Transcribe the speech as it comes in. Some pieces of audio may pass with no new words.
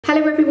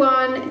Hello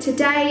everyone,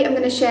 today I'm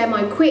going to share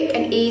my quick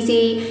and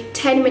easy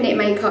 10-minute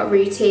makeup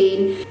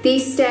routine.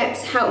 These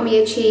steps help me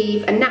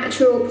achieve a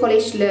natural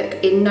polished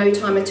look in no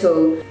time at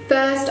all.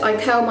 First, I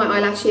curl my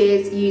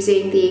eyelashes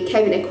using the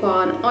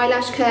Aucoin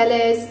eyelash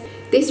curlers.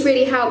 This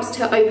really helps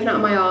to open up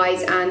my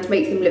eyes and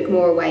make them look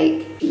more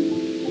awake.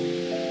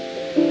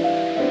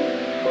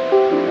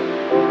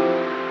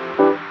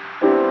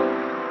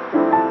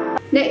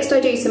 Next I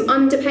do some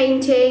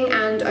underpainting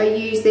and I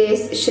use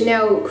this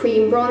Chanel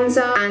cream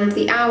bronzer and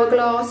the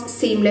Hourglass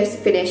seamless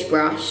finish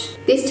brush.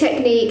 This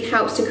technique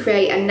helps to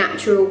create a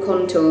natural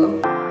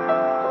contour.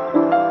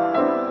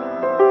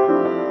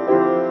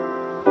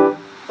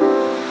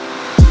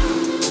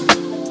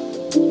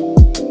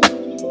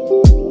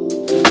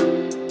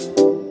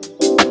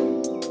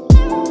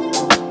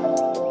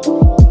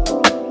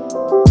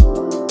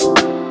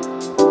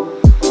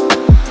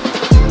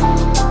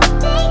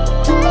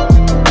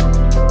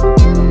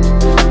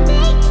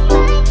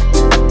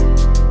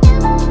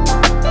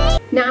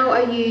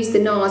 The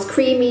Nars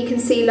creamy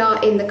concealer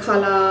in the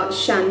colour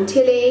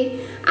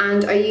Chantilly,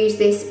 and I use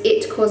this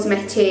It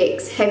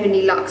Cosmetics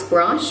Heavenly Luxe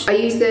brush. I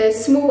use the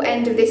small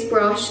end of this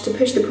brush to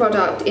push the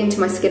product into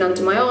my skin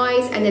under my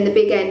eyes, and then the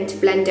big end to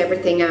blend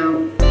everything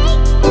out.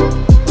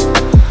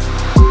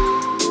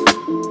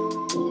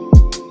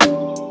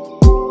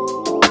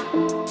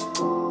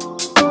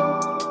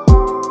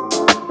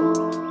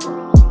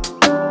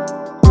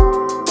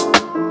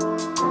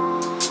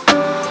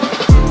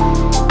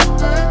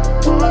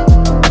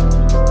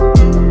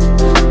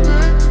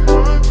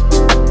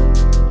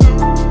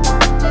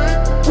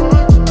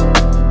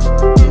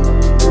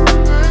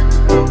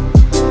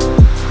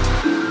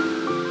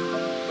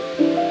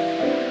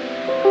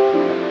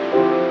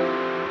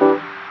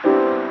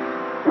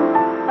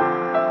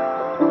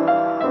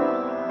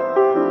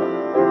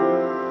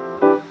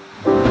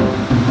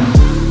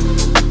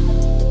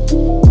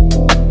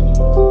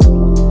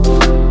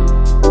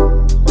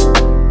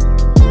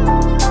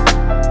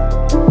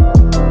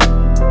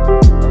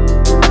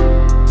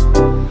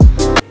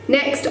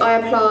 I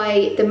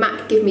apply the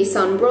MAC Give Me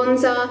Sun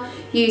bronzer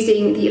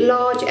using the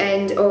large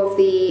end of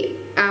the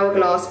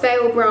Hourglass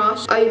veil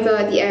brush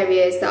over the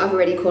areas that I've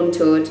already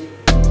contoured.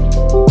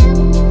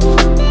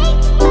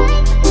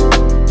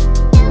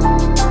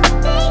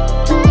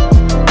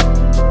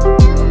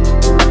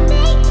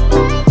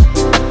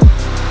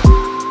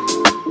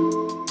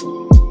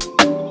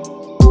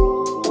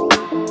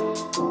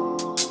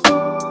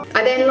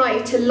 I then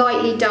like to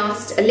lightly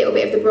dust a little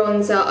bit of the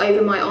bronzer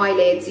over my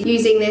eyelids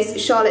using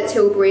this Charlotte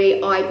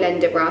Tilbury eye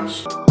blender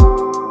brush.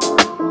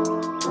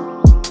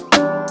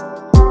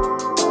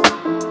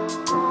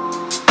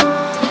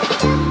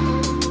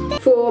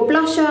 For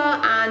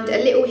blusher and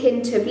a little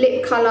hint of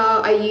lip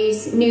colour, I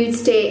use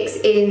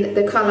Nudestix in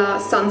the colour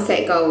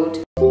Sunset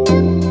Gold.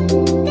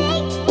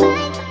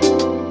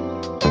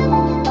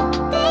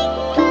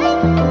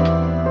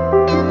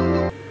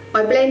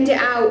 I blend it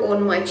out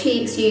on my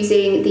cheeks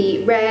using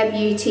the Rare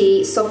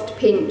Beauty Soft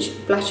Pinch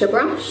blusher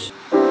brush.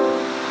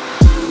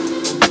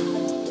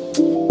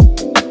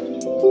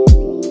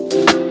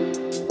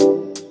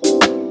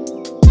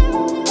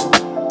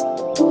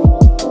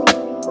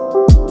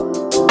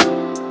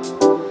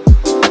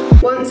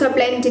 Once I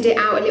blended it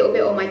out a little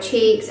bit on my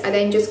cheeks, I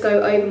then just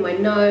go over my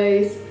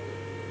nose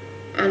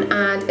and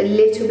add a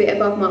little bit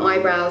above my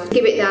eyebrows.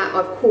 Give it that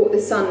I've caught the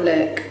sun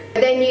look. I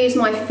then use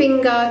my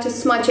finger to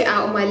smudge it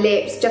out on my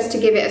lips just to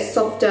give it a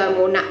softer,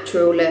 more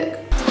natural look.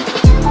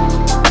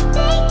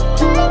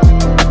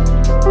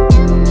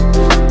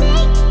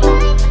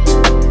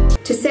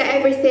 To set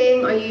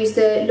everything, I use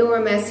the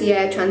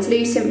Mercier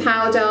translucent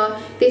powder.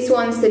 This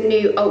one's the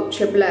new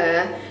Ultra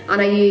Blur,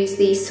 and I use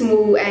the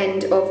small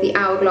end of the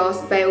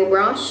Hourglass veil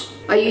brush.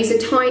 I use a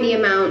tiny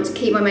amount to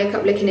keep my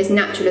makeup looking as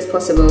natural as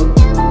possible.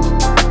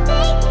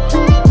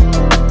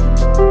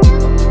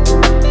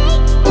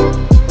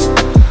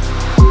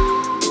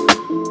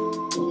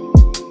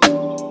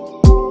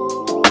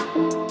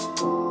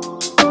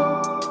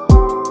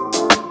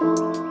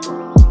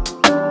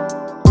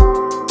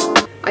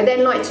 I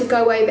then like to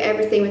go over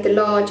everything with the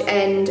large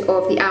end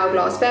of the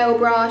Hourglass veil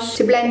brush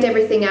to blend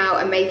everything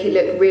out and make it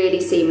look really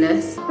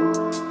seamless.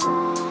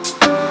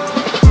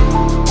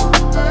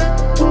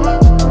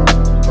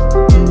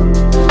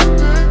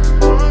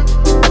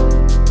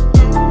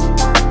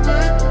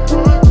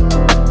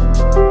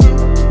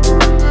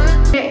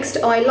 Next,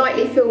 I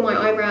lightly fill my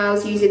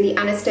eyebrows using the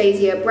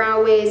Anastasia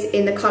Brow Wiz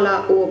in the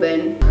colour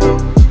Auburn.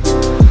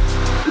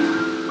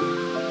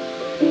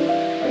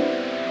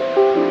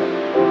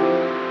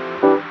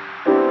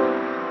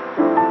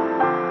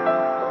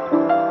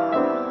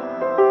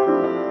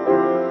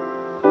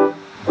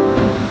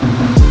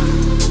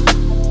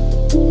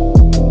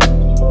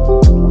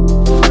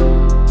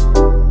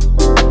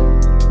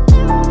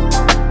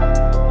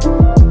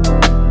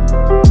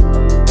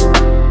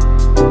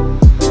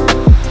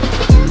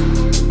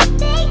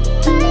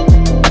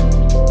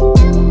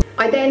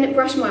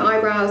 Brush my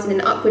eyebrows in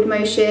an upward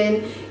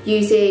motion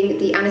using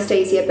the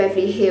Anastasia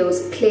Beverly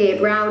Hills Clear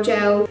Brow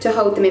Gel to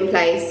hold them in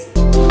place.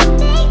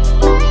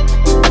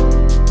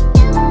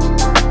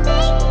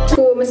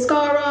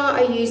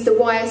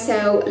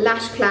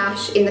 Lash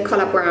Clash in the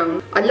colour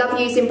brown. I love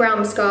using brown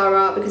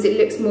mascara because it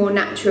looks more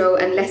natural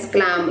and less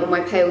glam on my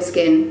pale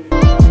skin.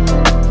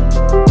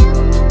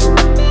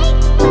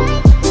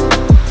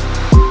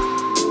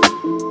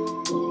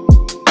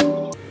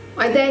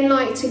 I then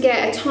like to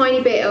get a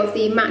tiny bit of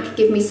the MAC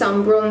Give Me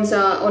Some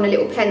bronzer on a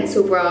little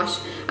pencil brush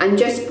and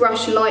just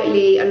brush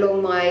lightly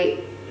along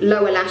my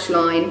lower lash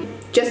line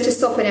just to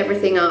soften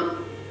everything up.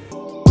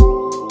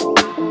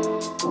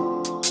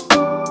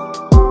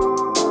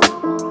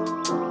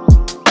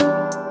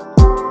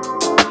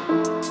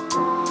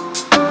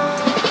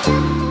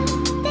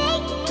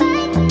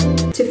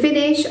 To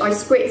finish, I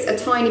spritz a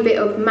tiny bit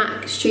of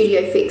MAC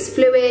Studio Fix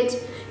fluid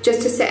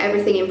just to set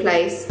everything in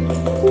place.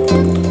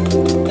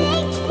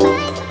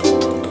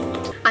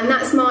 And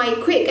that's my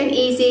quick and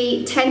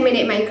easy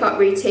 10-minute makeup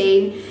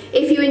routine.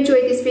 If you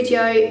enjoyed this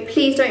video,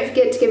 please don't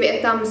forget to give it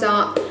a thumbs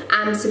up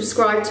and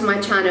subscribe to my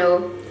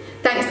channel.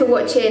 Thanks for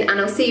watching, and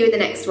I'll see you in the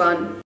next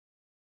one.